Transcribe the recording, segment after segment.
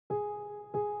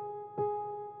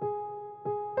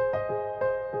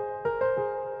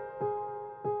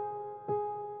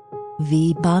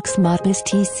VBox MODBUS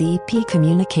TCP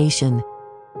communication.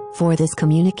 For this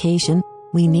communication,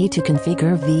 we need to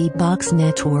configure VBox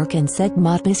network and set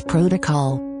MODBUS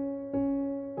protocol.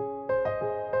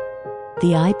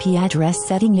 The IP address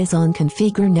setting is on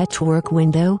Configure Network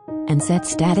window, and set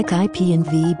static IP in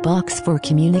VBox for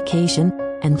communication,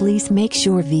 and please make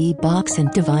sure VBox and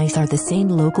device are the same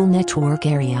local network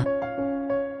area.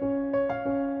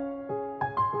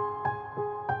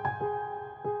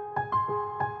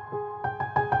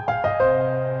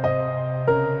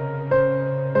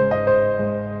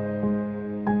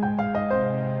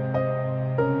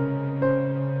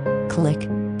 Click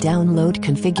Download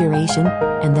Configuration,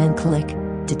 and then click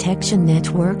Detection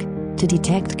Network to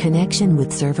detect connection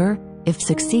with server. If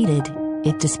succeeded,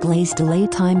 it displays delay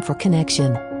time for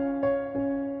connection.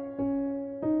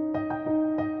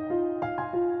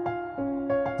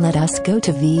 Let us go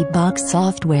to VBox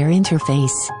software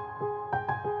interface.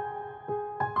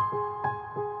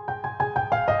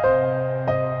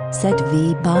 Set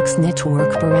VBox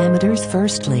network parameters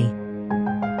firstly.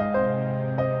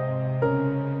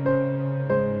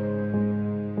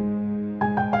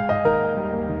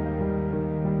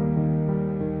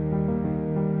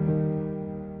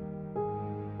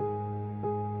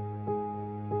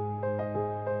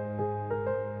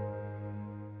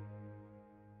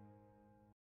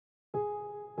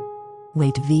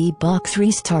 Wait VBox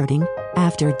restarting,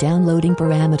 after downloading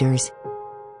parameters.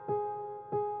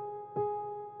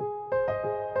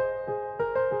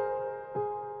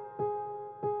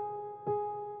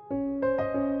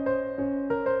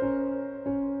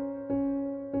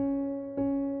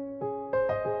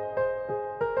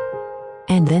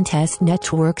 And then test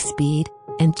network speed,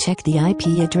 and check the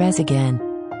IP address again.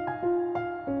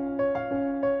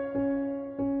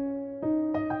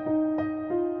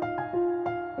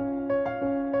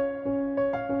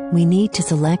 We need to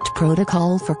select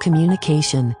protocol for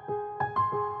communication.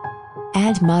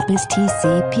 Add MODBUS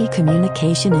TCP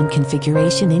communication and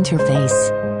configuration interface.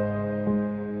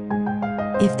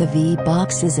 If the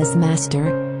VBox is as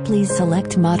master, please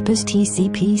select MODBUS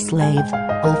TCP slave,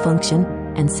 all function,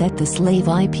 and set the slave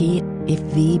IP. If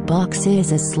VBox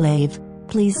is as slave,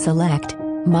 please select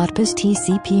MODBUS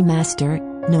TCP master,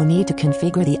 no need to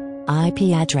configure the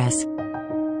IP address.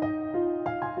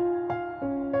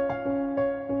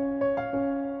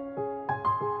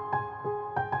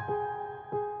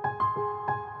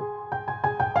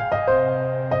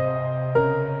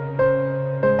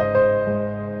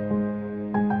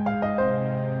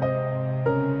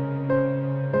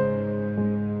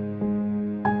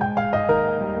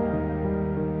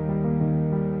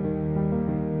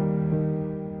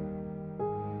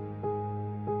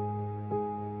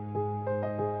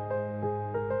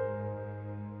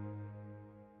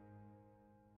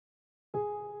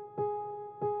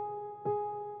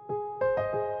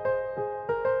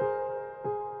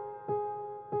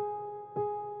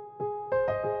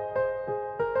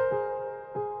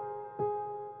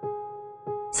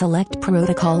 Select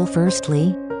protocol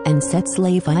firstly, and set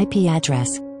slave IP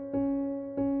address.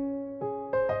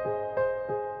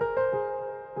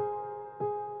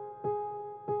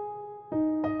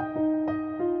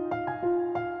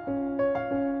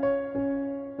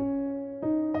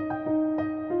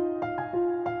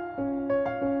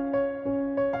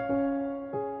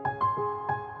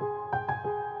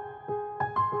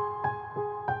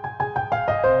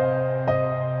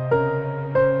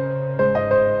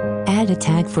 Add a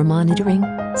tag for monitoring,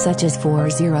 such as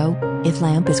 40, if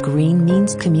lamp is green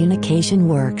means communication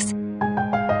works.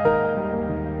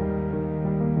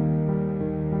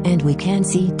 And we can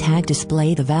see tag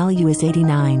display the value is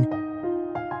 89.